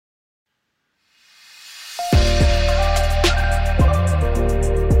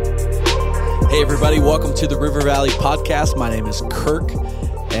Hey everybody, welcome to the River Valley Podcast. My name is Kirk,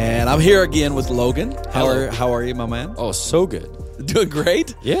 and I'm here again with Logan. How are you, my man? Oh, so good. Doing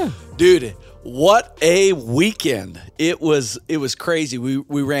great? Yeah. Dude, what a weekend. It was crazy.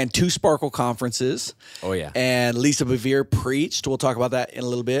 We ran 2 Sparkle conferences. Oh, yeah. And Lisa Bevere preached. We'll talk about that in a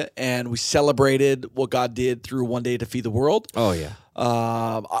little bit. And we celebrated what God did through One Day to Feed the World. Oh, yeah.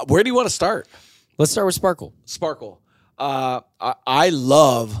 Where do you want to start? Let's start with Sparkle. Sparkle. I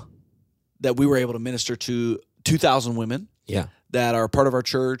love that we were able to minister to 2,000 women. Yeah. That are part of our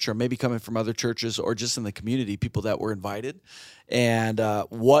church or maybe coming from other churches or just in the community, people that were invited. And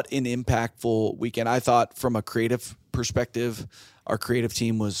what an impactful weekend. I thought from a creative perspective, our creative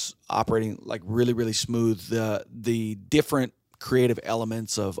team was operating like really, really smooth. The different creative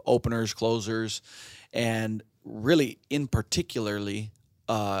elements of openers, closers, and really in particular, is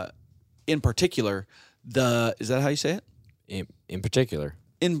that how you say it? In particular.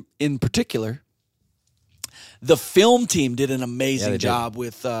 In particular, the film team did an amazing job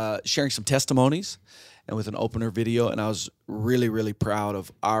with sharing some testimonies and with an opener video, and I was really, really proud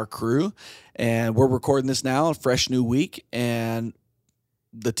of our crew. And we're recording this now, a fresh new week, and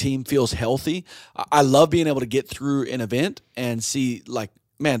the team feels healthy. I love being able to get through an event and see, like,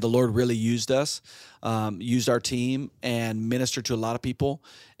 man, the Lord really used us, used our team, and ministered to a lot of people,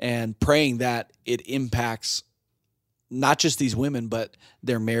 and praying that it impacts not just these women, but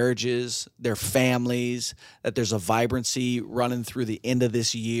their marriages, their families, that there's a vibrancy running through the end of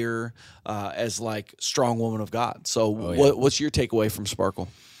this year as like strong woman of God. So what's your takeaway from Sparkle?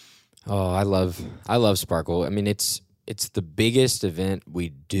 Oh, I love Sparkle. I mean, it's the biggest event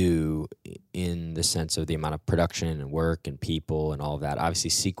we do in the sense of the amount of production and work and people and all of that. Obviously,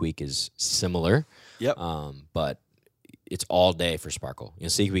 Seek Week is similar. Yep. But it's all day for Sparkle. You know,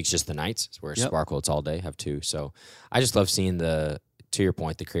 Seek Week's just the nights. Whereas Sparkle, it's all day. Have 2. So I just love seeing to your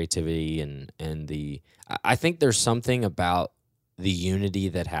point, the creativity and the. I think there's something about the unity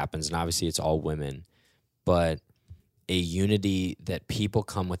that happens, and obviously it's all women, but a unity that people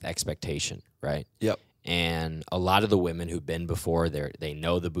come with expectation, right? Yep. And a lot of the women who've been before, they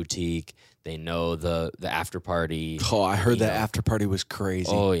know the boutique, they know the after party. Oh, I heard that after party was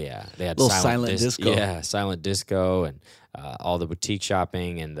crazy. Oh yeah, they had little silent disco. Yeah, silent disco, and all the boutique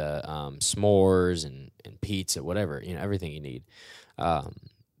shopping and the s'mores and pizza, whatever, everything you need.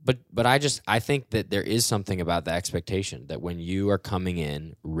 But I think that there is something about the expectation that when you are coming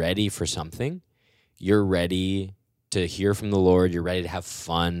in ready for something, you're ready to hear from the Lord. You're ready to have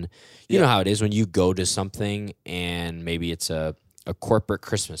fun. You know how it is when you go to something and maybe it's a corporate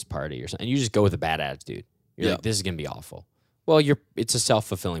Christmas party or something, and you just go with a bad attitude. You're like, this is going to be awful. Well, it's a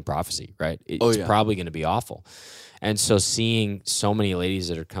self-fulfilling prophecy, right? It's probably going to be awful. And so seeing so many ladies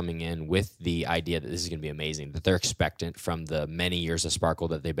that are coming in with the idea that this is going to be amazing, that they're expectant from the many years of Sparkle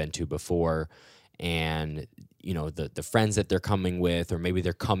that they've been to before, and the friends that they're coming with, or maybe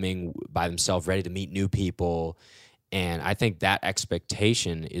they're coming by themselves ready to meet new people. And I think that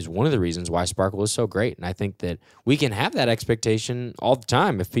expectation is one of the reasons why Sparkle is so great. And I think that we can have that expectation all the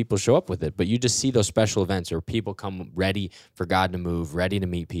time if people show up with it. But you just see those special events where people come ready for God to move, ready to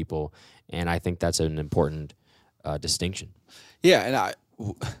meet people. And I think that's an important distinction. Yeah,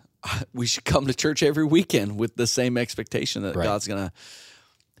 and we should come to church every weekend with the same expectation that God's going to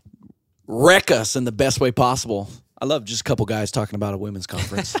wreck us in the best way possible. I love just a couple guys talking about a women's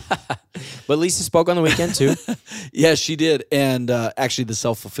conference. But Lisa spoke on the weekend, too. Yeah, she did. And actually, the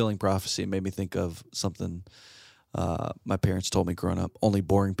self-fulfilling prophecy made me think of something my parents told me growing up. Only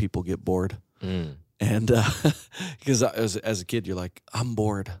boring people get bored. And because as a kid, you're like, I'm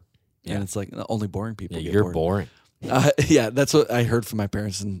bored. Yeah. And it's like, only boring people get you're bored. Boring. Yeah, that's what I heard from my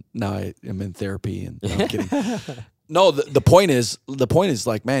parents, and now I am in therapy. And no, I'm kidding. No, the point is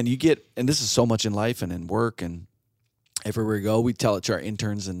like, man, you get, and this is so much in life and in work and everywhere we go, we tell it to our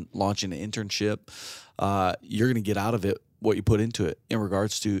interns and launching an internship. You're going to get out of it what you put into it in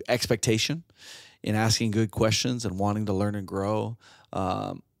regards to expectation, in asking good questions and wanting to learn and grow.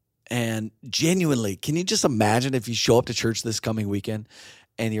 And genuinely, can you just imagine if you show up to church this coming weekend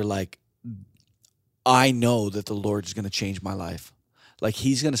and you're like, I know that the Lord is going to change my life. Like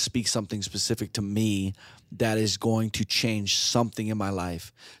he's going to speak something specific to me that is going to change something in my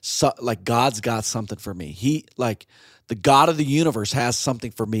life. So, like God's got something for me. He like the God of the universe has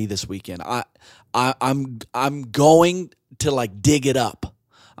something for me this weekend. I'm going to like dig it up.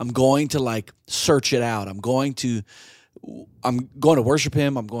 I'm going to like search it out. I'm going to worship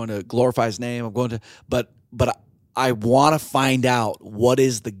him. I'm going to glorify his name. But I want to find out what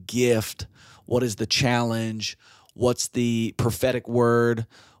is the gift, what is the challenge, what's the prophetic word,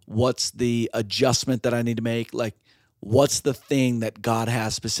 what's the adjustment that I need to make, like what's the thing that God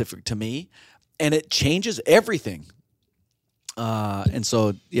has specific to me. and it changes everything. And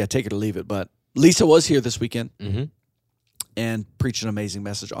so, yeah, take it or leave it. But Lisa was here this weekend and preached an amazing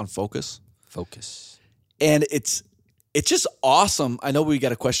message on focus. And it's just awesome. I know we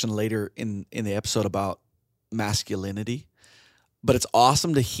got a question later in the episode about masculinity, but it's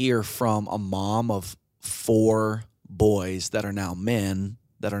awesome to hear from a mom of 4 boys that are now men,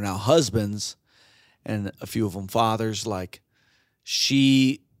 that are now husbands, and a few of them fathers. Like,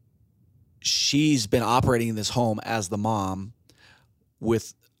 she's been operating in this home as the mom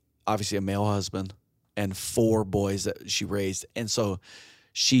with obviously a male husband and 4 boys that she raised. And so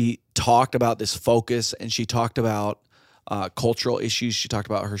she talked about this focus, and she talked about cultural issues. She talked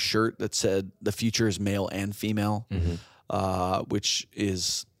about her shirt that said the future is male and female, which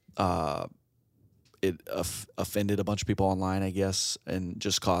is it offended a bunch of people online, I guess, and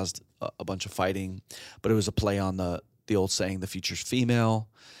just caused a bunch of fighting. But it was a play on the old saying, the future's female.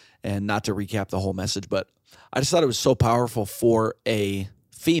 And not to recap the whole message, but I just thought it was so powerful for a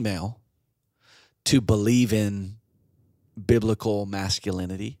female to believe in biblical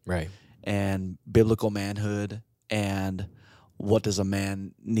masculinity, right, and biblical manhood, and what does a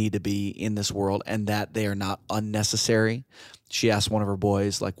man need to be in this world, and that they are not unnecessary. She asked one of her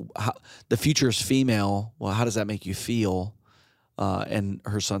boys, like, the future is female. Well, how does that make you feel? And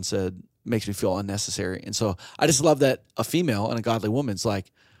her son said, makes me feel unnecessary. And so I just love that a female and a godly woman's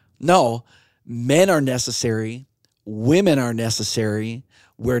like, no, men are necessary, women are necessary.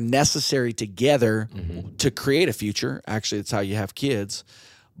 We're necessary together to create a future. Actually, that's how you have kids.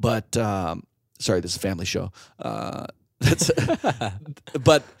 But sorry, this is a family show. But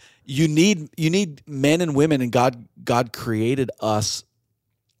you need men and women, and God created us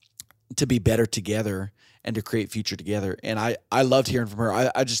to be better together and to create future together. And I loved hearing from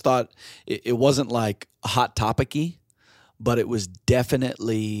her. I just thought it wasn't like hot topic-y, but it was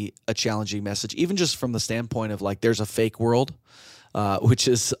definitely a challenging message, even just from the standpoint of like, there's a fake world, which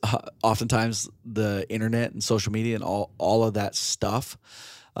is oftentimes the internet and social media and all of that stuff.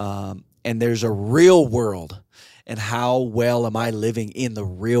 And there's a real world, and how well am I living in the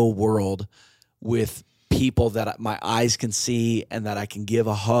real world with people that my eyes can see and that I can give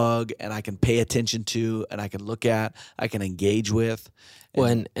a hug and I can pay attention to and I can look at, I can engage with.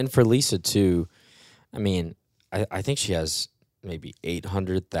 And for Lisa too, I mean, I think she has maybe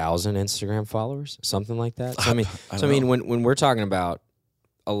 800,000 Instagram followers, something like that. So I mean, when we're talking about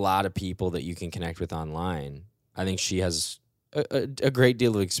a lot of people that you can connect with online, I think she has a great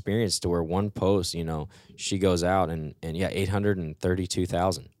deal of experience to where one post, she goes out and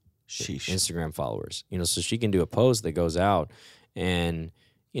 832,000 Instagram followers. So she can do a post that goes out, and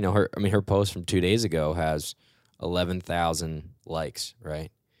her post from 2 days ago has 11,000 likes,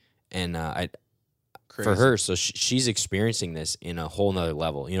 right? And for her, so she's experiencing this in a whole nother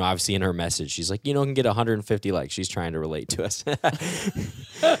level. Obviously in her message, she's like, can get 150 likes. She's trying to relate to us.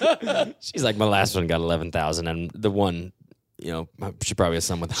 She's like, my last one got 11,000, and the one, she probably has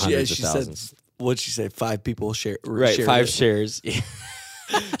some with hundreds of thousands. What'd she say? 5 people share. Right, 5 shares.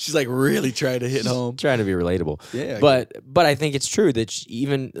 She's like really trying to hit home, trying to be relatable. Yeah, but I think it's true that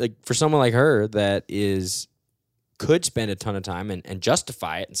even like for someone like her that could spend a ton of time and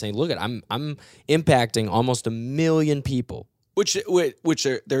justify it and say, look, I'm impacting almost 1 million people. Which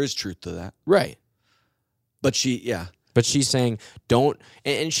there is truth to that, right? But she's saying don't,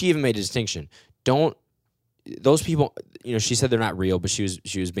 and she even made a distinction. Don't, those people, she said they're not real, but she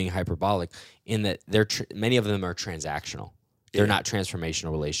was being hyperbolic in that many of them are transactional. They're not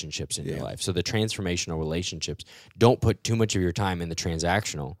transformational relationships in your life. So the transformational relationships, don't put too much of your time in the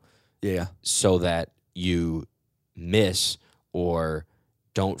transactional. Yeah. So that you miss or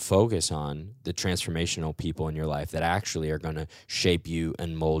don't focus on the transformational people in your life that actually are going to shape you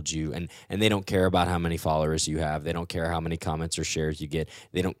and mold you. And they don't care about how many followers you have. They don't care how many comments or shares you get.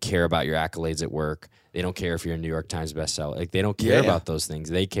 They don't care about your accolades at work. They don't care if you're a New York Times bestseller. Like, they don't care about those things.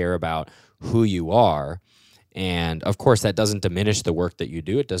 They care about who you are. And, of course, that doesn't diminish the work that you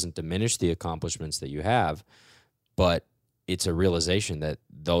do. It doesn't diminish the accomplishments that you have. But it's a realization that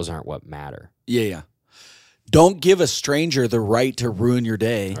those aren't what matter. Yeah. Don't give a stranger the right to ruin your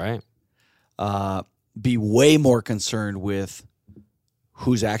day. Right. Be way more concerned with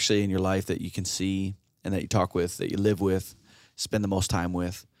who's actually in your life that you can see and that you talk with, that you live with, spend the most time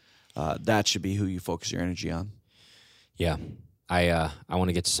with. That should be who you focus your energy on. Yeah. I want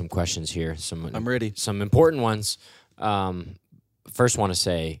to get to some questions here. I'm ready. Some important ones. First, want to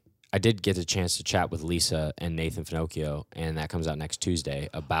say I did get a chance to chat with Lisa and Nathan Finocchio, and that comes out next Tuesday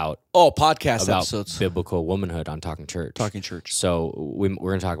about podcast about episodes. biblical womanhood on Talking Church. Talking Church. So we're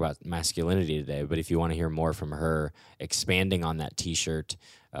going to talk about masculinity today, but if you want to hear more from her, expanding on that T-shirt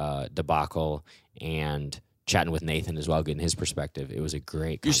debacle and chatting with Nathan as well, getting his perspective, it was a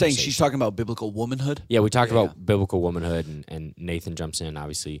great You're saying she's talking about biblical womanhood? Yeah, we talked about biblical womanhood, and Nathan jumps in,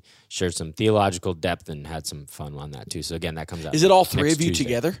 obviously shared some theological depth and had some fun on that too. So again, that comes out. Is it all three next of you Tuesday.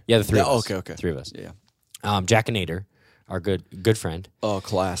 together? Yeah, the three of us. Okay. Three of us. Yeah. Jack and Nader, our good friend. Oh,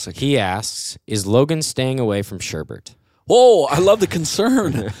 classic. He asks, is Logan staying away from sherbet? Whoa, I love the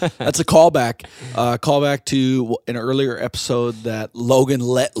concern. That's a callback. Callback to an earlier episode that Logan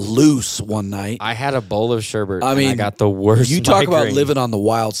let loose one night. I had a bowl of sherbet, I mean, and I got the worst You talk about migraine. living on the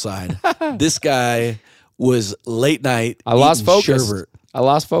wild side. This guy was late night. I lost eating focus. sherbet. I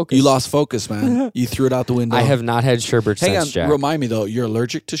lost focus. You lost focus, man. You threw it out the window. I have not had sherbet Hang since on, Jack. remind me though. You're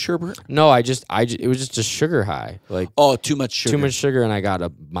allergic to sherbet? No, I just it was just a sugar high, like Oh, too much sugar. too much sugar, and I got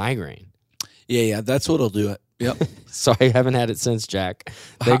a migraine. Yeah. That's what'll do it. Yep. So I haven't had it since, Jack.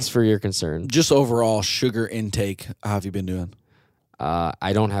 Thanks for your concern. Just overall sugar intake. How have you been doing?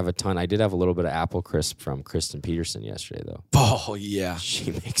 I don't have a ton. I did have a little bit of apple crisp from Kristen Peterson yesterday, though. Oh yeah.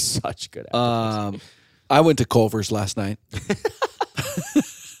 She makes such good apple crisp. I went to Culver's last night.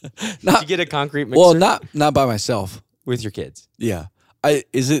 Did you get a concrete mixer? Well, not by myself. with your kids. Yeah.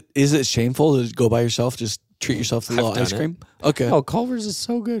 Is it shameful to go by yourself? Just treat yourself to a little I've ice done cream? Okay. Oh, Culver's is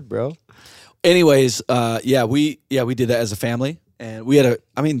so good, bro. Anyways, we did that as a family, and we had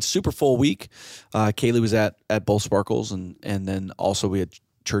super full week. Kaylee was at both Sparkles, and then also we had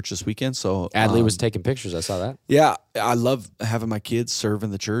church this weekend. So Adley was taking pictures. I saw that. Yeah, I love having my kids serve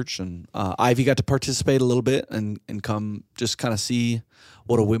in the church, and Ivy got to participate a little bit and come just kind of see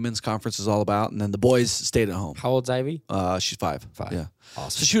what a women's conference is all about. And then the boys stayed at home. How old's Ivy? She's 5. Yeah.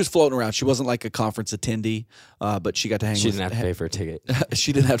 Awesome. So she was floating around. She wasn't like a conference attendee, but she got to hang. She didn't have to pay for a ticket.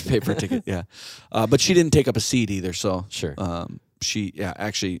 She didn't have to pay for a ticket. Yeah, but she didn't take up a seat either. So Sure.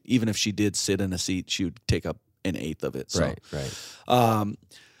 Actually, even if she did sit in a seat, she would take up an eighth of it. So. Right.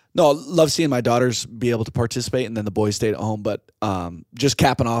 No, love seeing my daughters be able to participate, and then the boys stayed at home. But just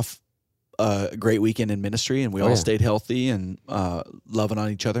capping off a great weekend in ministry, and we all stayed healthy and loving on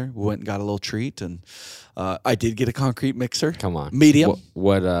each other. We went and got a little treat, and I did get a concrete mixer. Come on, medium.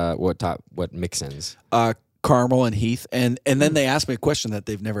 What mix-ins? Caramel and Heath, and then they asked me a question that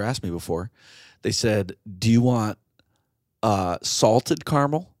they've never asked me before. They said, "Do you want salted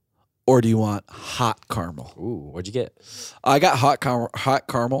caramel?" Or do you want hot caramel? Ooh, what'd you get? I got hot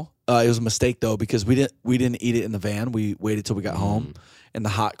caramel. It was a mistake though because we didn't eat it in the van. We waited till we got home, and the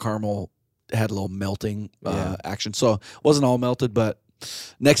hot caramel had a little melting action. So it wasn't all melted, but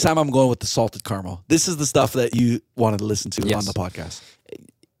next time I'm going with the salted caramel. This is the stuff that you wanted to listen to on the podcast.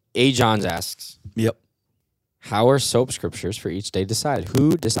 A. Johns asks, Yep. how are soap scriptures for each day decided?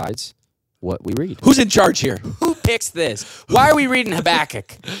 Who decides what we read? Who's in charge here? Who picks this? Why are we reading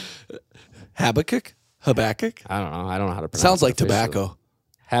Habakkuk? Habakkuk? Habakkuk? I don't know. I don't know how to pronounce it. Sounds like officially. tobacco.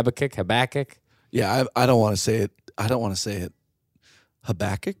 Habakkuk. Yeah, I don't want to say it. I don't want to say it.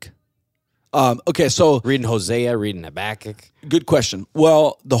 Habakkuk? Okay, so Reading Hosea, reading Habakkuk. good question.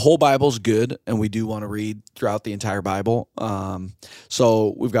 Well, the whole Bible's good, and we do want to read throughout the entire Bible.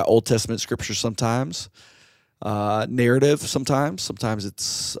 So we've got Old Testament scripture sometimes, narrative sometimes. Sometimes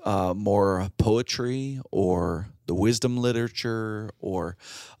it's more poetry or the wisdom literature or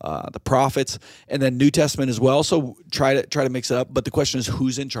the prophets, and then New Testament as well. So try to mix it up. But the question is,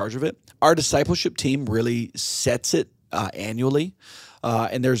 who's in charge of it? Our discipleship team really sets it annually.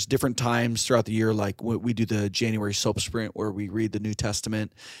 And there's different times throughout the year, like we do the January soap sprint where we read the New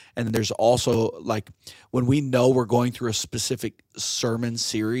Testament. And then there's also like when we know we're going through a specific sermon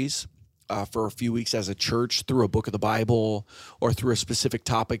series for a few weeks as a church through a book of the Bible or through a specific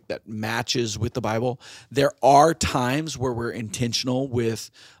topic that matches with the Bible, there are times where we're intentional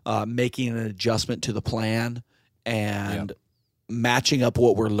with making an adjustment to the plan and matching up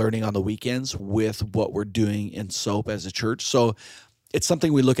what we're learning on the weekends with what we're doing in soap as a church. So it's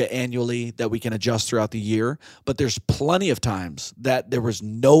something we look at annually that we can adjust throughout the year, but there's plenty of times that there was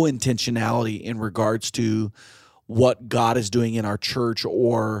no intentionality in regards to what God is doing in our church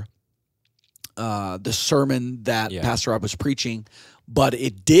or the sermon that Pastor Rob was preaching, but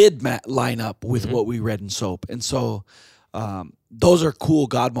it did line up with what we read in soap. And so those are cool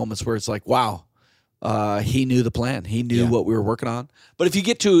God moments where it's like, wow, he knew the plan. He knew what we were working on. But if you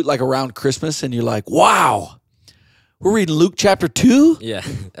get to like around Christmas and you're like, wow, we're reading Luke chapter 2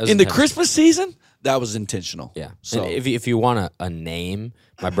 in the Christmas season, that was intentional. Yeah. So and if you want a name,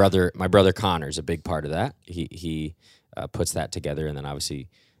 my brother Connor's a big part of that. He puts that together, and then obviously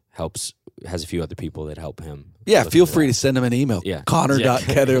has a few other people that help him. Yeah, feel free to send him an email. Yeah.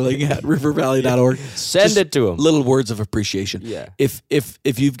 Connor.ketherling@rivervalley.org. Send Just it to him. Little words of appreciation. Yeah. If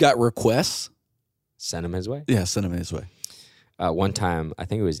you've got requests, Send him his way. yeah, send them his way. One time, I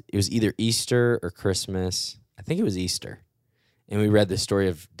think it was either Easter or Christmas. I think it was Easter. And we read the story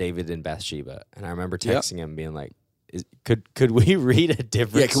of David and Bathsheba. And I remember texting him being like, could we read a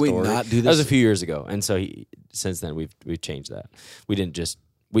different story? Yeah, can we not do this? That was a few years ago. And so since then we've changed that. We didn't just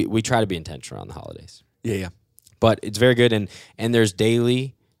we try to be intentional on the holidays. Yeah. But it's very good, and there's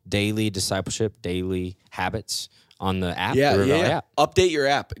daily discipleship, daily habits on the app. Yeah, the River Valley app. Update your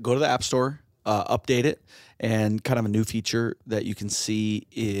app. Go to the App Store, update it, and kind of a new feature that you can see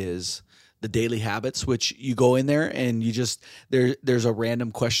is the daily habits, which you go in there and you just there's a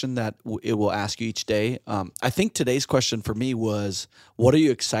random question that it will ask you each day. I think today's question for me was, what are you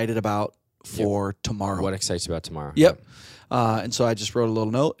excited about for tomorrow? What excites you about tomorrow? Yep. And so I just wrote a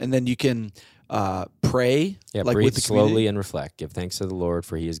little note, and then you can pray. Yeah, like breathe with the slowly community. and reflect. Give thanks to the Lord,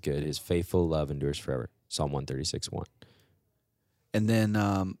 for He is good. His faithful love endures forever. Psalm 136:1. And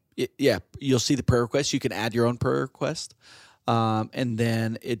then, you'll see the prayer request. You can add your own prayer request. And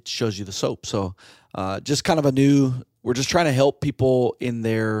then it shows you the soap. So just kind of we're just trying to help people in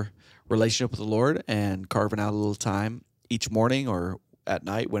their relationship with the Lord and carving out a little time each morning or at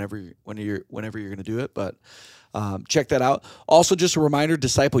night, whenever you're going to do it. But check that out. Also, just a reminder,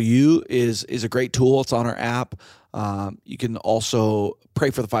 Disciple U is a great tool. It's on our app. You can also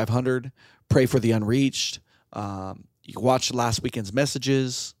pray for the 500, pray for the unreached. You can watch last weekend's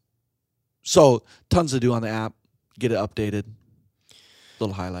messages. So tons to do on the app. Get it updated.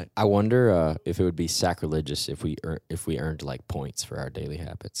 Little highlight. I wonder if it would be sacrilegious if we earned like points for our daily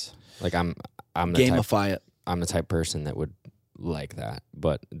habits. Like I'm the Gamify it. I'm the type of person that would like that.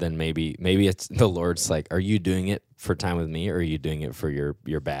 But then maybe it's the Lord's like, are you doing it for time with me, or are you doing it for your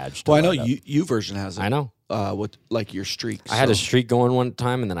badge? Well, I know you version has it. I know. With like your streak. I had a streak going one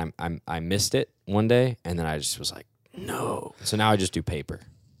time, and then I missed it one day, and then I just was like, no. So now I just do paper.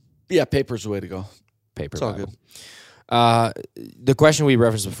 Yeah, paper's the way to go. Paper. It's all Bible. good. The question we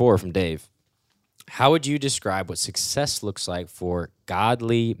referenced before from Dave: how would you describe what success looks like for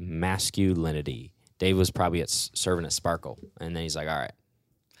godly masculinity? Dave was probably serving at Sparkle, and then he's like, all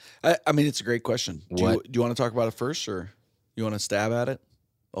right. I mean, it's a great question. Do What? you want to talk about it first, or you want to stab at it?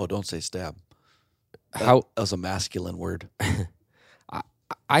 Oh, don't say stab. How That was a masculine word.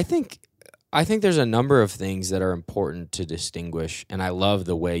 I think there's a number of things that are important to distinguish, and I love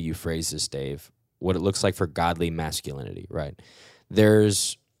the way you phrase this, Dave, what it looks like for godly masculinity, right?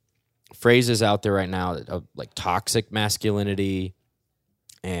 There's phrases out there right now of like toxic masculinity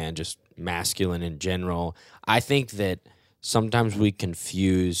and just masculine in general. I think that sometimes we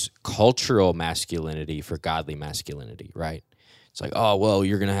confuse cultural masculinity for godly masculinity, right? It's like, oh, well,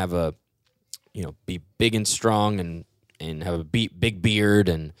 you're going to have be big and strong and have a big beard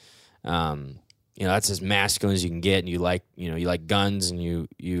and, that's as masculine as you can get. And you like guns and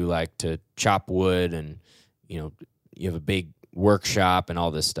you like to chop wood and, you have a big workshop and all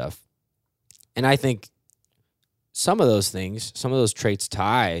this stuff. And I think some of those traits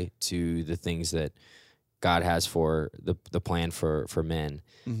tie to the things that God has for the plan for men.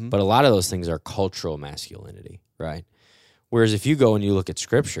 Mm-hmm. But a lot of those things are cultural masculinity, right? Whereas if you go and you look at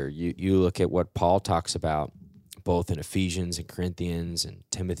Scripture, you look at what Paul talks about both in Ephesians and Corinthians and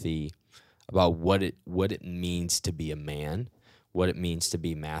Timothy about what it means to be a man, what it means to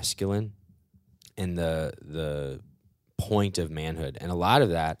be masculine, and the point of manhood. And a lot of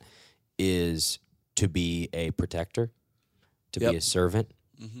that is to be a protector, to be a servant,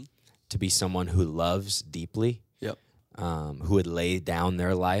 mm-hmm. to be someone who loves deeply, who would lay down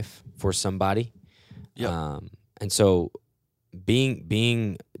their life for somebody. And so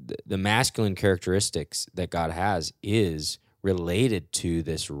being the masculine characteristics that God has is related to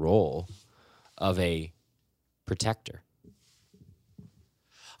this role of a protector.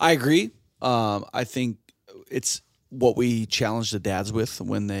 I agree. I think it's what we challenge the dads with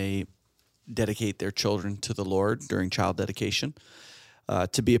when they dedicate their children to the Lord during child dedication,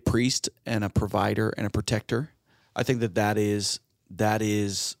 to be a priest and a provider and a protector. I think that is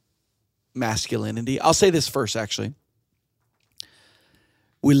masculinity. I'll say this first, actually.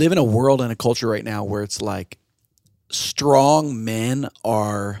 We live in a world and a culture right now where it's like strong men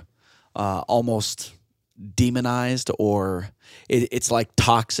are almost demonized, or it's like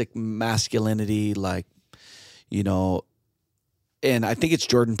toxic masculinity, like, and I think it's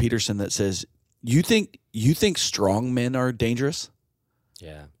Jordan Peterson that says, you think strong men are dangerous?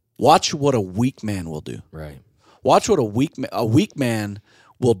 Yeah. Watch what a weak man will do. Right. Watch what a weak man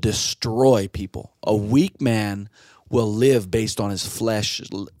will destroy people. A weak man will live based on his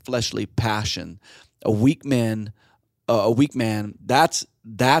fleshly passion. A weak man, that's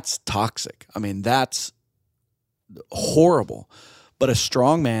toxic. I mean, that's horrible. But a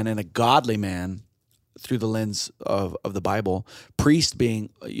strong man and a godly man, through the lens of the Bible, priest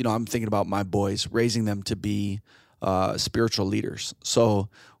being, I'm thinking about my boys, raising them to be spiritual leaders. So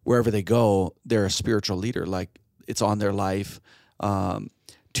wherever they go, they're a spiritual leader. Like, it's on their life to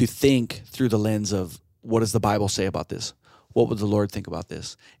think through the lens of, what does the Bible say about this? What would the Lord think about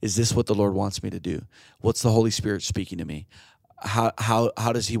this? Is this what the Lord wants me to do? What's the Holy Spirit speaking to me? How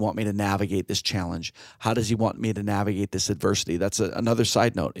does he want me to navigate this challenge? How does he want me to navigate this adversity? That's another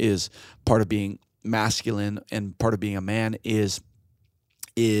side note, is part of being masculine and part of being a man is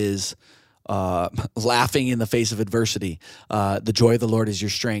laughing in the face of adversity. The joy of the Lord is your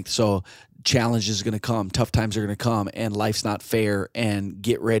strength. So challenges are going to come, tough times are going to come, and life's not fair, and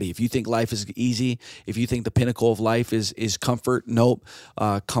get ready. If you think life is easy, if you think the pinnacle of life is comfort, nope.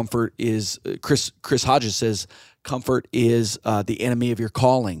 Comfort is, Chris Hodges says, comfort is the enemy of your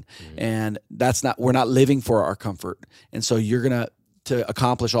calling. And we're not living for our comfort. And so you're going to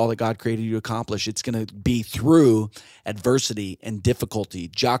accomplish all that God created you to accomplish, it's going to be through adversity and difficulty.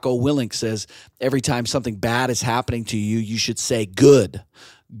 Jocko Willink says, every time something bad is happening to you, you should say, good.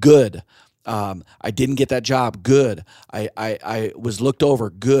 I didn't get that job. Good. I was looked over.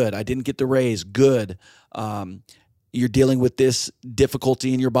 Good. I didn't get the raise. Good. You're dealing with this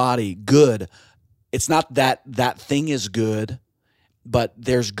difficulty in your body. Good. It's not that thing is good, but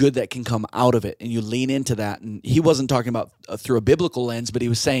there's good that can come out of it, and you lean into that. And he wasn't talking about through a biblical lens, but he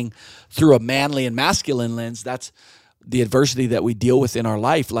was saying through a manly and masculine lens, that's the adversity that we deal with in our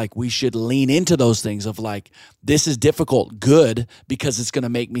life. Like, we should lean into those things of like, this is difficult, good, because it's going to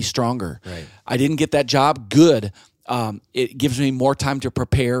make me stronger. Right. I didn't get that job, good. It gives me more time to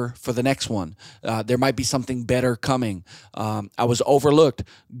prepare for the next one. There might be something better coming. I was overlooked,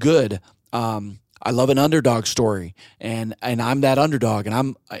 good. I love an underdog story, and I'm that underdog,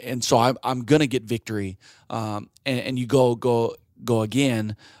 and so I'm gonna get victory. And you go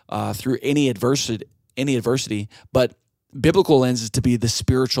again through any adversity. But biblical lens is to be the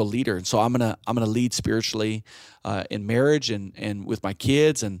spiritual leader, and so I'm gonna lead spiritually in marriage and with my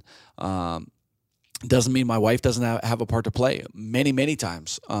kids, and doesn't mean my wife doesn't have a part to play. Many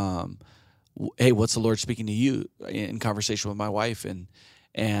times, hey, what's the Lord speaking to you in conversation with my wife?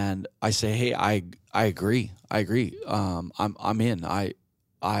 And I say, hey, I agree. I'm in. I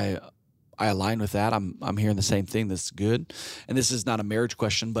align with that. I'm hearing the same thing. That's good. And this is not a marriage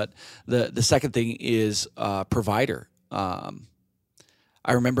question, but the second thing is provider. I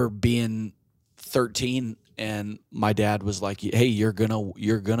remember being 13 and my dad was like, hey, you're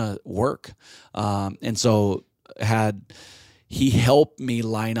gonna work. And so he helped me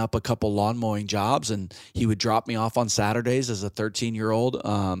line up a couple lawn mowing jobs, and he would drop me off on Saturdays as a 13-year-old.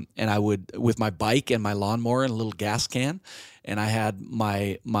 And I would, with my bike and my lawnmower and a little gas can, and I had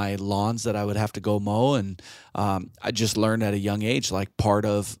my lawns that I would have to go mow. And I just learned at a young age, like part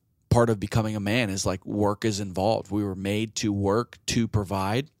of becoming a man is like work is involved. We were made to work, to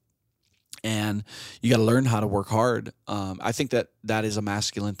provide. And you got to learn how to work hard. I think that is a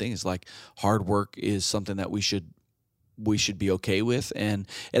masculine thing. It's like hard work is something that we should be okay with, and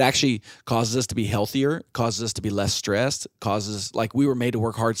it actually causes us to be healthier, causes us to be less stressed, causes, like, we were made to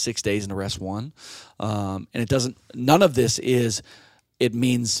work hard 6 days and to rest one. And it doesn't, none of this is, it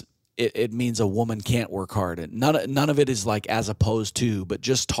means a woman can't work hard. And none of it is like as opposed to, but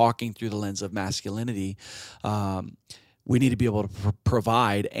just talking through the lens of masculinity, we need to be able to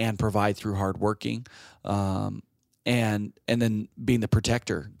provide through hard working. And then being the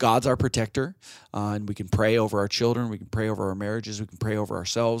protector. God's our protector, and we can pray over our children, we can pray over our marriages, we can pray over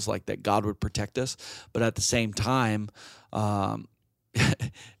ourselves, like that God would protect us. But at the same time,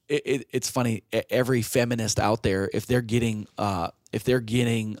 it's funny. Every feminist out there, if they're getting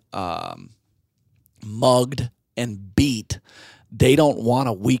mugged and beat, they don't want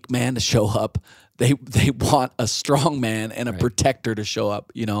a weak man to show up. They want a strong man and a protector to show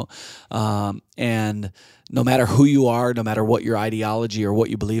up, and no matter who you are, no matter what your ideology or what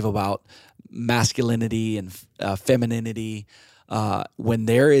you believe about masculinity and femininity, when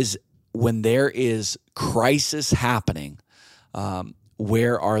there is crisis happening,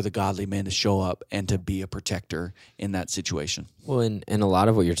 where are the godly men to show up and to be a protector in that situation? Well, and a lot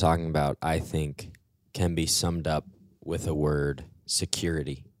of what you're talking about, I think, can be summed up with a word: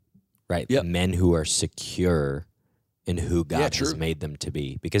 security. Right? Yep. Men who are secure in who God has made them to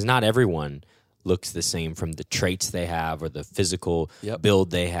be. Because not everyone looks the same from the traits they have or the physical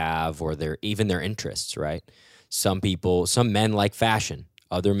build they have or even their interests, right? Some men like fashion.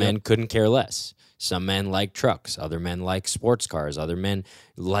 Other men couldn't care less. Some men like trucks. Other men like sports cars. Other men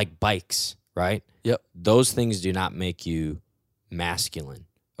like bikes, right? Yep. Those things do not make you masculine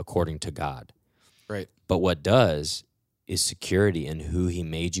according to God. Right. But what does is security in who he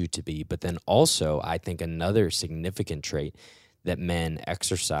made you to be. But then also, I think another significant trait that men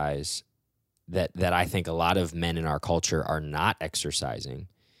exercise that I think a lot of men in our culture are not exercising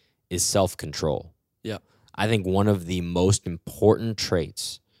is self-control. Yeah. I think one of the most important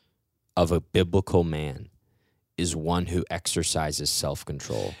traits of a biblical man is one who exercises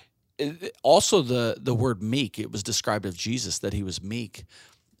self-control. Also, the word meek, it was described of Jesus that he was meek.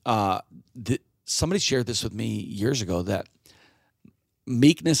 Somebody shared this with me years ago, that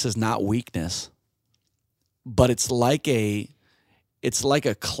meekness is not weakness, but it's like a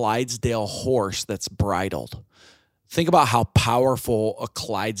Clydesdale horse that's bridled. Think about how powerful a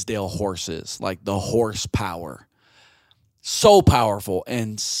Clydesdale horse is, like the horsepower. So powerful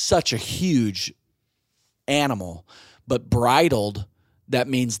and such a huge animal, but bridled, that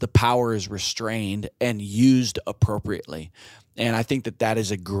means the power is restrained and used appropriately. And I think that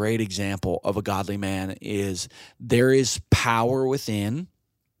is a great example of a godly man. Is there is power within,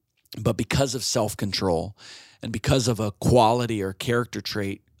 but because of self-control and because of a quality or character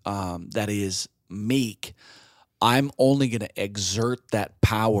trait that is meek, I'm only going to exert that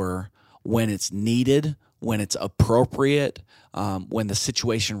power when it's needed, when it's appropriate, when the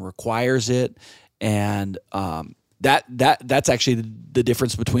situation requires it. And that's actually the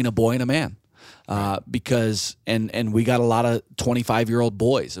difference between a boy and a man. Because and we got a lot of 25-year-old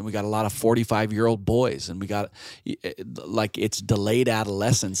boys, and we got a lot of 45-year-old boys, and we got like it's delayed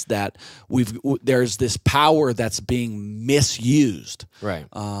adolescence that there's this power that's being misused. Right.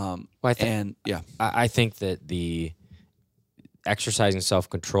 I think that the exercising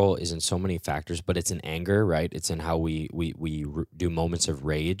self-control is in so many factors, but it's in anger, right? It's in how we do moments of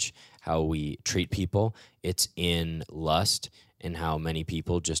rage, how we treat people. It's in lust, and how many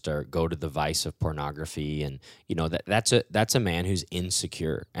people just go to the vice of pornography, and that's a man who's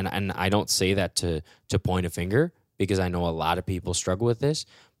insecure. And I don't say that to point a finger, because I know a lot of people struggle with this,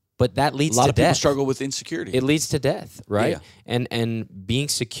 but that leads to death. A lot of people struggle with insecurity. It leads to death, right? Yeah. And being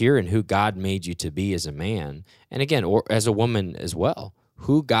secure in who God made you to be as a man, and again, or as a woman as well,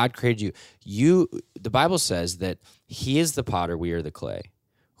 who God created you. The Bible says that He is the potter, we are the clay.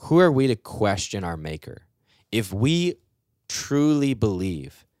 Who are we to question our Maker? If we truly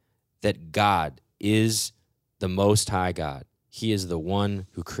believe that God is the Most High God, He is the one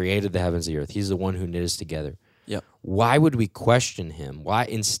who created the heavens and the earth, He's the one who knit us together. Yep. Why would we question Him? Why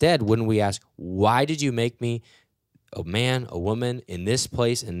instead wouldn't we ask, why did you make me a man, a woman, in this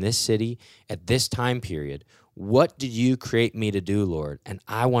place, in this city, at this time period? What did you create me to do, Lord? And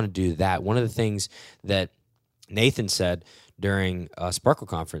I want to do that. One of the things that Nathan said during a Sparkle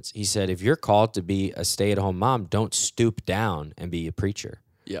conference, he said, if you're called to be a stay-at-home mom, don't stoop down and be a preacher,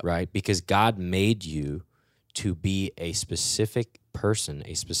 right? Because God made you to be a specific person,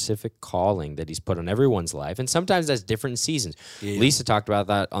 a specific calling that He's put on everyone's life, and sometimes that's different seasons. Yeah. Lisa talked about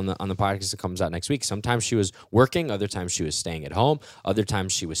that on the podcast that comes out next week. Sometimes she was working, other times she was staying at home, other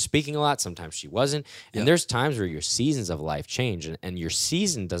times she was speaking a lot, sometimes she wasn't. And there's times where your seasons of life change, and your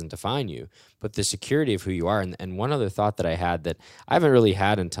season doesn't define you, but the security of who you are. And one other thought that I had that I haven't really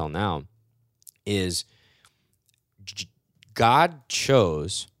had until now is God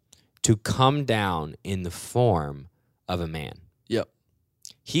chose to come down in the form of a man. Yep.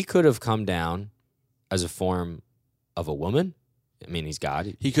 He could have come down as a form of a woman. I mean, He's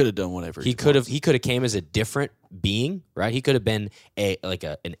God. He could have done whatever. He could have came as a different being, right? He could have been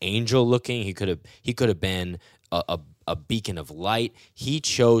an angel looking. He could have been a beacon of light. He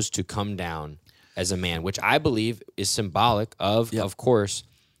chose to come down as a man, which I believe is symbolic of course,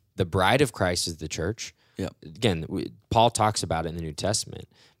 the bride of Christ is the church. Yeah. Again, Paul talks about it in the New Testament.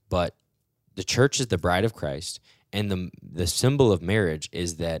 But the church is the bride of Christ, and the symbol of marriage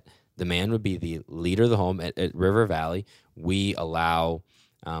is that the man would be the leader of the home. At River Valley, we allow,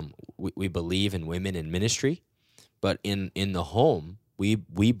 we believe in women in ministry, but in the home, we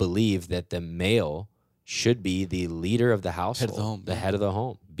believe that the male should be the leader of the household, the head of the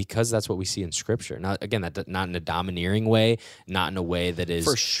home, because that's what we see in Scripture. Now, again, not in a domineering way, not in a way that is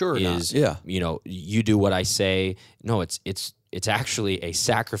for sure is, not. Yeah. You do what I say. No, it's actually a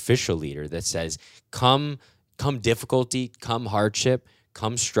sacrificial leader that says, come difficulty, come hardship,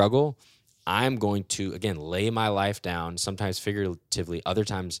 come struggle, I'm going to, again, lay my life down, sometimes figuratively, other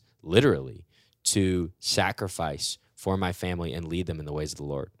times literally, to sacrifice for my family and lead them in the ways of the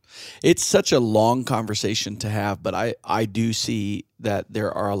Lord. It's such a long conversation to have, but I do see that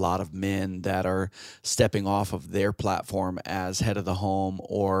there are a lot of men that are stepping off of their platform as head of the home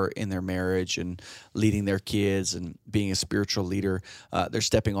or in their marriage and leading their kids and being a spiritual leader. They're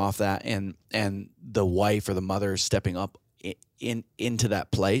stepping off that, and the wife or the mother is stepping up into that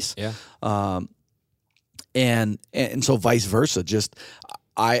place. Yeah. And so vice versa. Just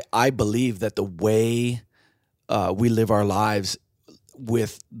I believe that the way we live our lives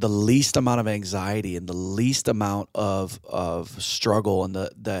with the least amount of anxiety and the least amount of struggle and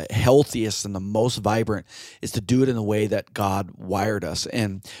the healthiest and the most vibrant is to do it in the way that God wired us.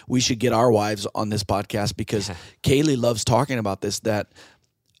 And we should get our wives on this podcast because Kaylee loves talking about this, that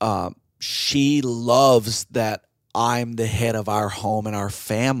she loves that I'm the head of our home and our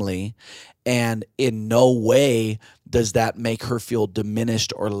family, and in no way does that make her feel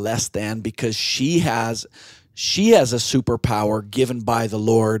diminished or less than, because she has a superpower given by the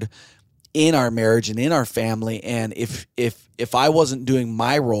Lord in our marriage and in our family. And if I wasn't doing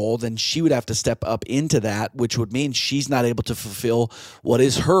my role, then she would have to step up into that, which would mean she's not able to fulfill what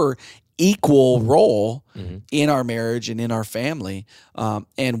is her equal role in our marriage and in our family.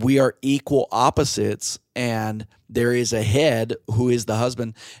 And we are equal opposites, and there is a head who is the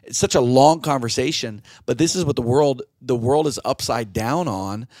husband. It's such a long conversation, but this is what the world is upside down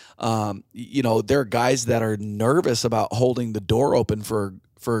on. There are guys that are nervous about holding the door open for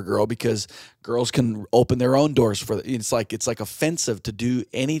a girl because girls can open their own doors it's like offensive to do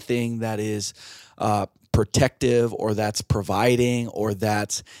anything that is protective or that's providing or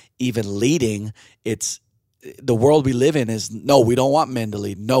that's even leading. It's the world we live in is, no, we don't want men to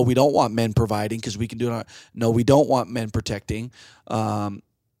lead. No, we don't want men providing because we can do it. No, we don't want men protecting.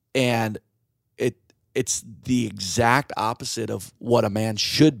 And it's the exact opposite of what a man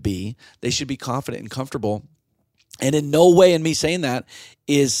should be. They should be confident and comfortable. And in no way in me saying that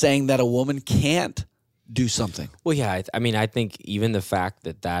is saying that a woman can't do something. Well, yeah, I think even the fact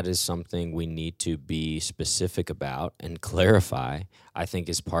that is something we need to be specific about and clarify, I think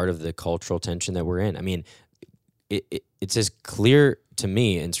is part of the cultural tension that we're in. I mean, it's as clear to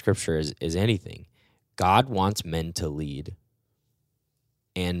me in Scripture as anything. God wants men to lead,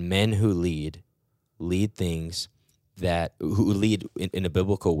 and men who lead things who lead in a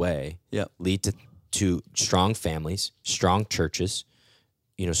biblical way, lead to strong families, strong churches,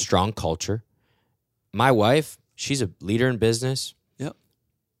 strong culture. My wife, she's a leader in business. Yep.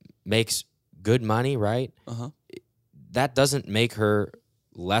 Makes good money, right? Uh-huh. That doesn't make her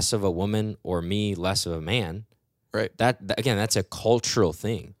less of a woman or me less of a man. Right. That again, that's a cultural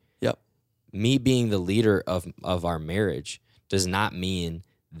thing. Yep. Me being the leader of our marriage does not mean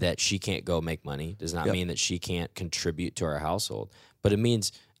that she can't go make money, does not mean that she can't contribute to our household, but it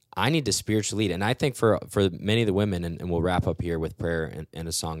means I need to spiritually lead. And I think for many of the women, and we'll wrap up here with prayer and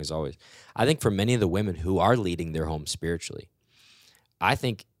a song as always, I think for many of the women who are leading their home spiritually, I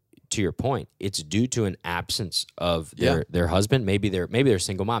think, to your point, it's due to an absence of their husband. Maybe they're a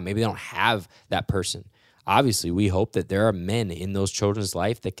single mom. Maybe they don't have that person. Obviously, we hope that there are men in those children's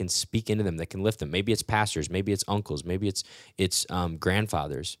life that can speak into them, that can lift them. Maybe it's pastors, maybe it's uncles, maybe it's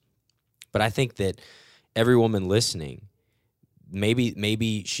grandfathers. But I think that every woman listening,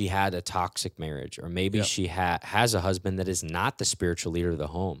 maybe she had a toxic marriage, or maybe she has a husband that is not the spiritual leader of the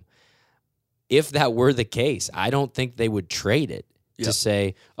home. If that were the case, I don't think they would trade it to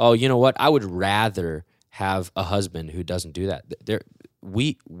say, oh, you know what, I would rather have a husband who doesn't do that.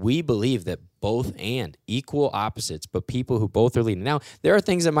 We believe that both and equal opposites, but people who both are leading. Now, there are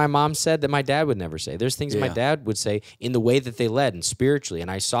things that my mom said that my dad would never say. There's things that my dad would say in the way that they led and spiritually.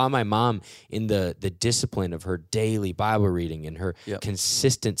 And I saw my mom in the discipline of her daily Bible reading and her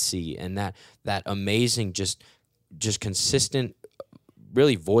consistency and that amazing, just consistent,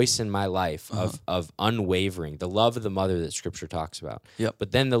 really voice in my life of unwavering, the love of the mother that Scripture talks about. Yep.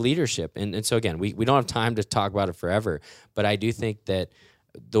 But then the leadership. And so again, we don't have time to talk about it forever, but I do think that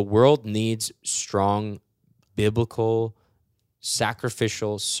the world needs strong, biblical,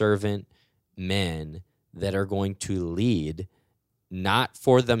 sacrificial, servant men that are going to lead, not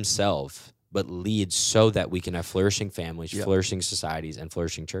for themselves, but lead so that we can have flourishing families, flourishing societies, and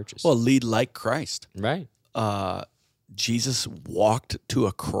flourishing churches. Well, lead like Christ. Right. Jesus walked to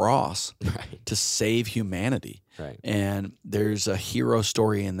a cross to save humanity. Right. And there's a hero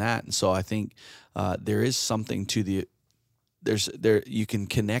story in that. And so I think there is something to you can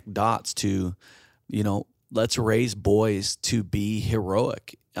connect dots to, let's raise boys to be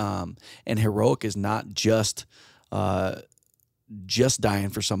heroic. And heroic is not just dying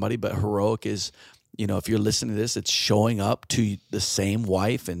for somebody, but heroic is if you're listening to this, it's showing up to the same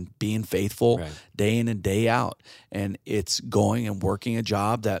wife and being faithful Right. day in and day out. And it's going and working a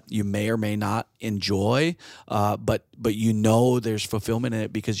job that you may or may not enjoy, but there's fulfillment in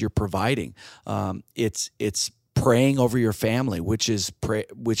it because you're providing. It's praying over your family, which is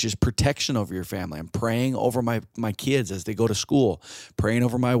protection over your family. I'm praying over my kids as they go to school, praying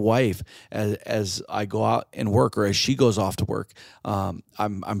over my wife as I go out and work or as she goes off to work.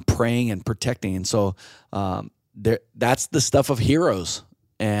 I'm praying and protecting. And so that's the stuff of heroes.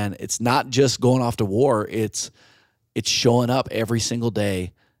 And it's not just going off to war. It's showing up every single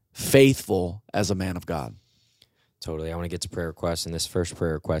day, faithful as a man of God. Totally. I want to get to prayer requests, and this first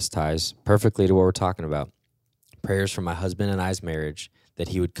prayer request ties perfectly to what we're talking about. Prayers for my husband and I's marriage, that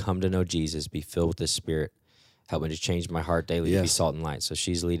he would come to know Jesus, be filled with the Spirit, help me to change my heart daily to be salt and light. So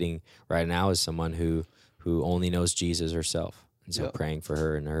she's leading right now as someone who only knows Jesus herself. And so praying for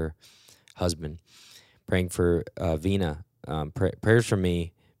her and her husband. Praying for Vina. Prayers for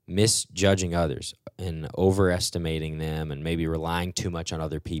me, misjudging others and overestimating them and maybe relying too much on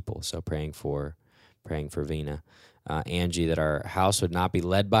other people. So praying for Vina. Angie, that our house would not be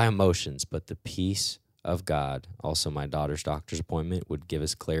led by emotions, but the peace of God. Also, my daughter's doctor's appointment would give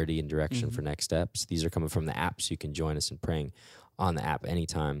us clarity and direction for next steps. These are coming from the app, so you can join us in praying on the app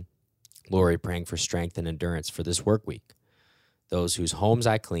anytime. Lori, praying for strength and endurance for this work week. Those whose homes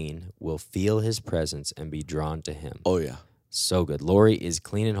I clean will feel his presence and be drawn to him. Oh, yeah. So good. Lori is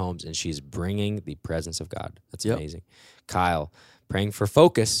cleaning homes, and she's bringing the presence of God. That's amazing. Kyle, praying for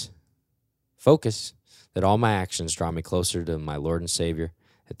focus, that all my actions draw me closer to my Lord and Savior,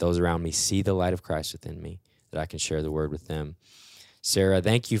 that those around me see the light of Christ within me, that I can share the word with them. Sarah,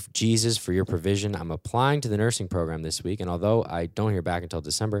 thank you, Jesus, for your provision. I'm applying to the nursing program this week, and although I don't hear back until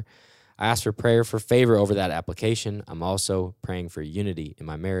December, I ask for prayer for favor over that application. I'm also praying for unity in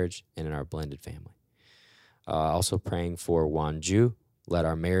my marriage and in our blended family. Also praying for Wanju. Let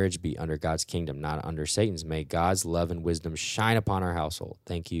our marriage be under God's kingdom, not under Satan's. May God's love and wisdom shine upon our household.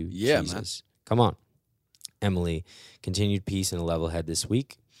 Thank you, Jesus. Man. Come on. Emily, continued peace and a level head this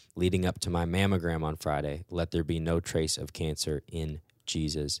week, leading up to my mammogram on Friday. Let there be no trace of cancer in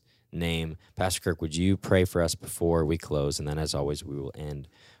Jesus' name. Pastor Kirk, would you pray for us before we close? And then, as always, we will end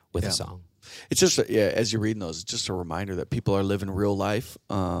with a song. It's just, as you're reading those, it's just a reminder that people are living real life,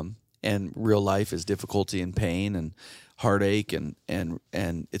 and real life is difficulty and pain and heartache, and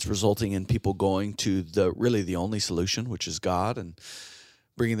it's resulting in people going to the only solution, which is God, and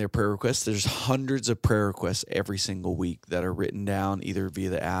bringing their prayer requests. There's hundreds of prayer requests every single week that are written down either via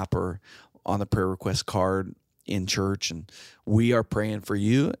the app or on the prayer request card in church, and we are praying for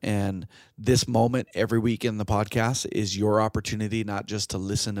you. And this moment every week in the podcast is your opportunity not just to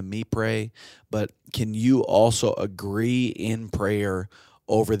listen to me pray, but can you also agree in prayer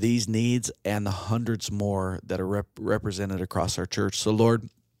over these needs and the hundreds more that are represented across our church. So, Lord,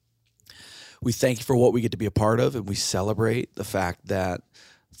 we thank you for what we get to be a part of, and we celebrate the fact that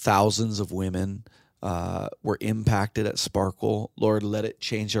thousands of women were impacted at Sparkle. Lord, let it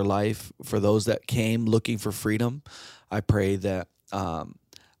change their life. For those that came looking for freedom, I pray that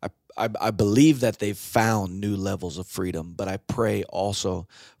I believe that they've found new levels of freedom, but I pray also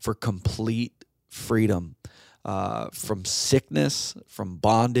for complete freedom from sickness, from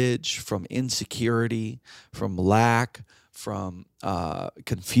bondage, from insecurity, from lack, from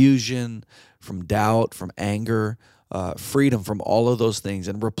confusion, from doubt, from anger, freedom from all of those things,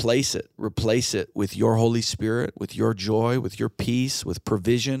 and replace it with your Holy Spirit, with your joy, with your peace, with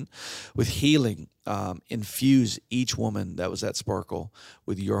provision, with healing. Infuse each woman that was at Sparkle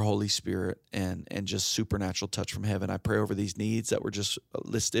with your Holy Spirit and just supernatural touch from heaven. I pray over these needs that were just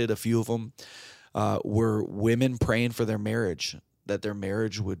listed, a few of them. Were women praying for their marriage, that their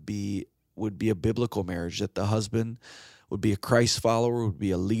marriage would be a biblical marriage, that the husband would be a Christ follower, would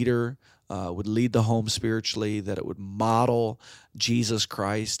be a leader, would lead the home spiritually, that it would model Jesus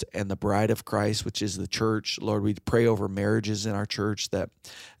Christ and the bride of Christ, which is the church. Lord, we pray over marriages in our church that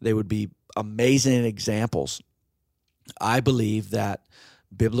they would be amazing examples. I believe that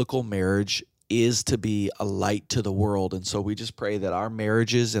biblical marriage is to be a light to the world. And so we just pray that our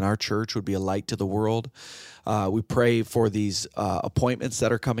marriages in our church would be a light to the world. We pray for these appointments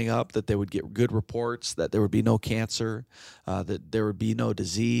that are coming up, that they would get good reports, that there would be no cancer, that there would be no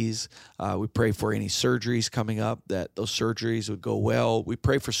disease. We pray for any surgeries coming up, that those surgeries would go well. We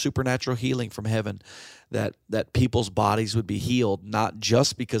pray for supernatural healing from heaven, that people's bodies would be healed, not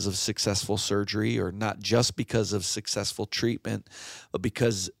just because of successful surgery or not just because of successful treatment, but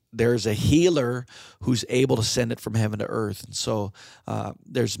because there's a healer who's able to send it from heaven to earth. And so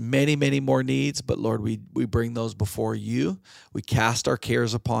there's many, many more needs, but Lord, we bring those before you. We cast our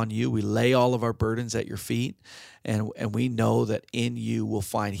cares upon you. We lay all of our burdens at your feet, and we know that in you we'll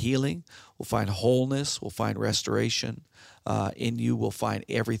find healing, we'll find wholeness, we'll find restoration. In you we'll find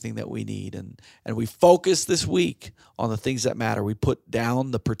everything that we need. And we focus this week on the things that matter. We put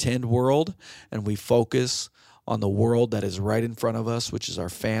down the pretend world, and we focus on the world that is right in front of us, which is our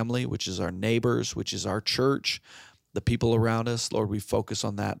family, which is our neighbors, which is our church, the people around us. Lord, we focus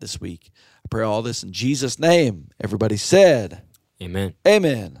on that this week. I pray all this in Jesus' name. Everybody said, Amen.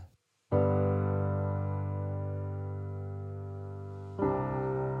 Amen.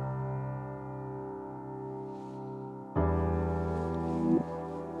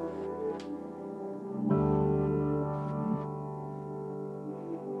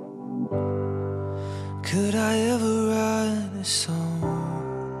 Could I ever write a song?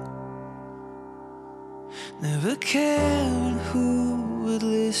 Never cared who would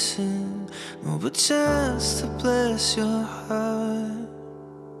listen, no, but just to bless your heart.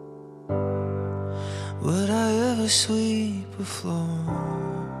 Would I ever sweep a floor?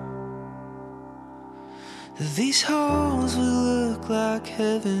 That these halls would look like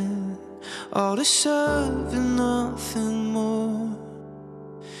heaven, all to serve and nothing more.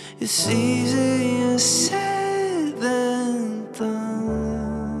 It's easier said than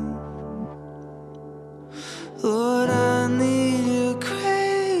done. Lord, I need your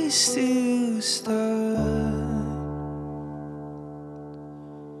grace to start.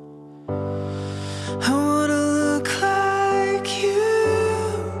 I wanna look like you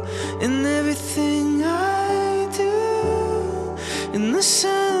in everything I do, in the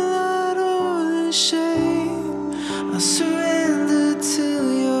sunlight or the shade. I'll surrender to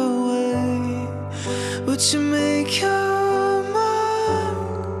your. Would you make your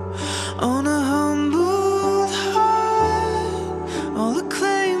mark on a humble heart? All the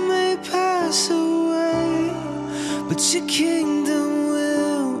claim may pass away, but your kingdom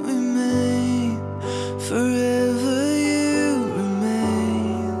will remain. Forever you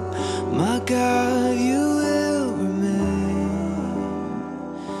remain. My God, you will remain.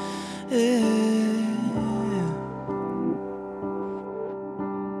 Yeah.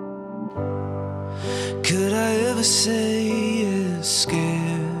 Could I ever say yes, scared,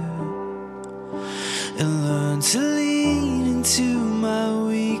 and learn to lean into my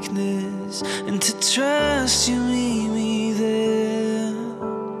weakness and to trust you meet me there?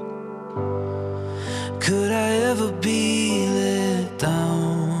 Could I ever be let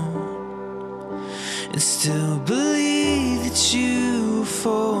down and still believe that you are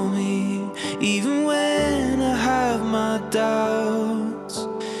for me, even when I have my doubts?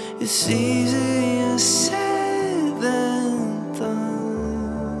 It's easier said than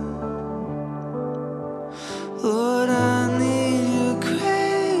done. Lord, I need your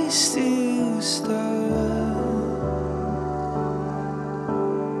grace to start.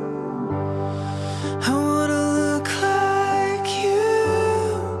 I wanna look like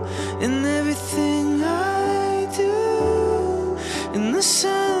you in everything I do, in the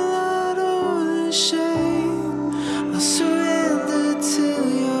sunlight or the shade. I'll surrender to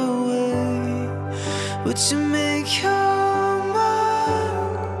your. Would you make your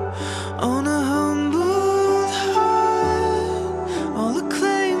mark on a humble heart? All the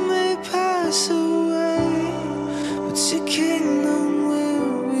claim may pass away, but your kingdom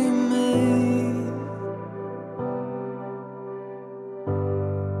will remain.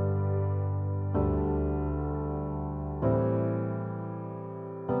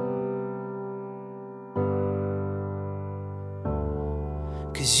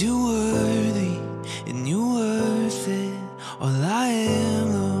 Cause you're worthy and you're worth it. All I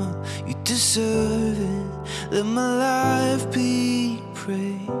am, Lord, you deserve it. Let my life be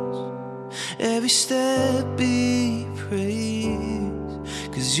praised, every step be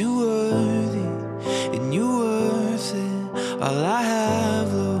praised. Cause you're worthy and you're worth it. All I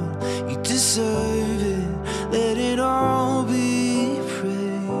have, Lord, you deserve it. Let it all be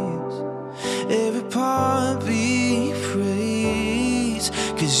praised, every part be praised.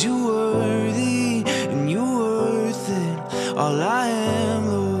 Cause you're worthy and you're worth it. All I am,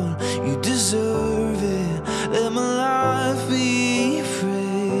 Lord, you deserve it. Let my life be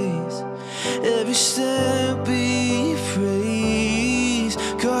praised, every step be praised.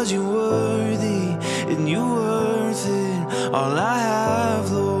 Cause you're worthy and you're worth it. All I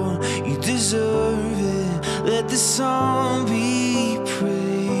have, Lord, you deserve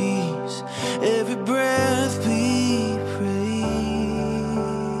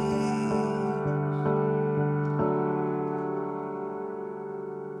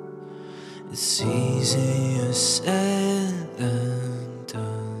It's easier said than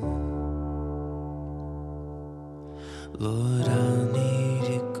done. Lord, I need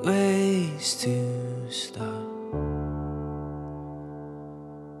your grace to stop.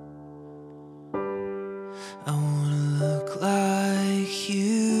 I wanna look like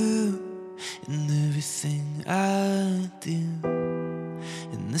you in everything I do,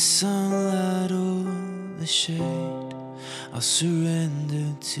 in the sunlight or the shade. I'll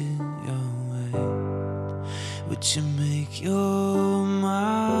surrender to your way. Would you make your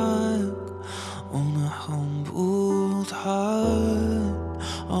mark on a humbled heart?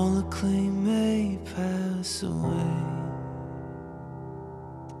 All the claim may pass away.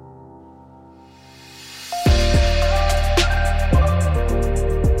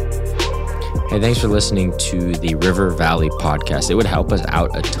 Hey, thanks for listening to the River Valley podcast. It would help us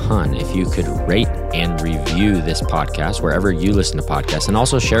out a ton if you could rate and review this podcast wherever you listen to podcasts, and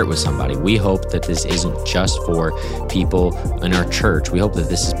also share it with somebody. We hope that this isn't just for people in our church. We hope that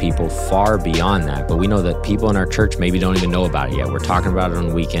this is people far beyond that, but we know that people in our church maybe don't even know about it yet. We're talking about it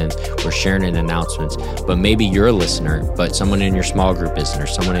on weekends. We're sharing it in announcements, but maybe you're a listener, but someone in your small group isn't, or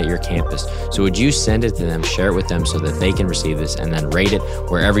someone at your campus. So would you send it to them, share it with them so that they can receive this, and then rate it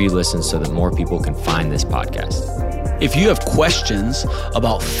wherever you listen so that more people can find this podcast. If you have questions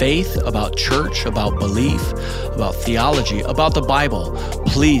about faith, about church, about belief, about theology, about the Bible,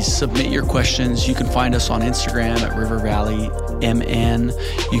 please submit your questions. You can find us on Instagram at River Valley MN.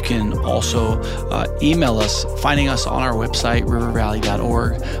 You can also email us, finding us on our website,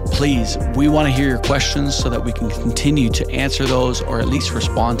 rivervalley.org. Please, we want to hear your questions so that we can continue to answer those, or at least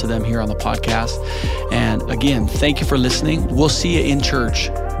respond to them here on the podcast. And again, thank you for listening. We'll see you in church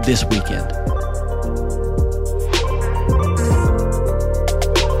this weekend.